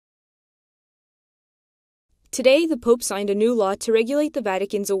Today, the Pope signed a new law to regulate the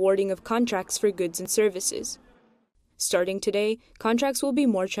Vatican's awarding of contracts for goods and services. Starting today, contracts will be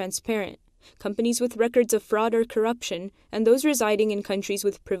more transparent. Companies with records of fraud or corruption, and those residing in countries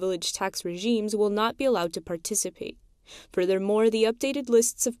with privileged tax regimes will not be allowed to participate. Furthermore, the updated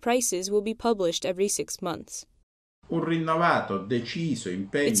lists of prices will be published every 6 months. It's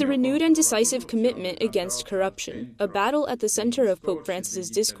a renewed and decisive commitment against corruption, a battle at the center of Pope Francis's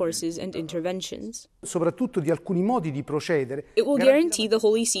discourses and interventions. It will guarantee the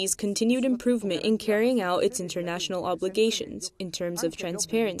Holy See's continued improvement in carrying out its international obligations in terms of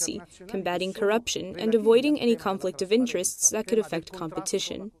transparency, combating corruption, and avoiding any conflict of interests that could affect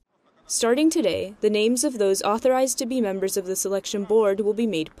competition. Starting today, the names of those authorized to be members of the selection board will be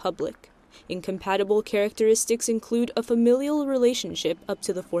made public. Incompatible characteristics include a familial relationship up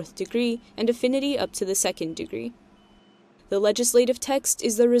to the 4th degree and affinity up to the 2nd degree. The legislative text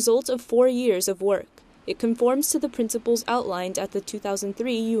is the result of 4 years of work. It conforms to the principles outlined at the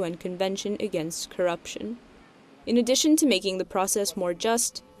 2003 UN Convention Against Corruption. In addition to making the process more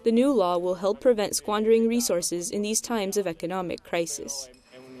just, the new law will help prevent squandering resources in these times of economic crisis.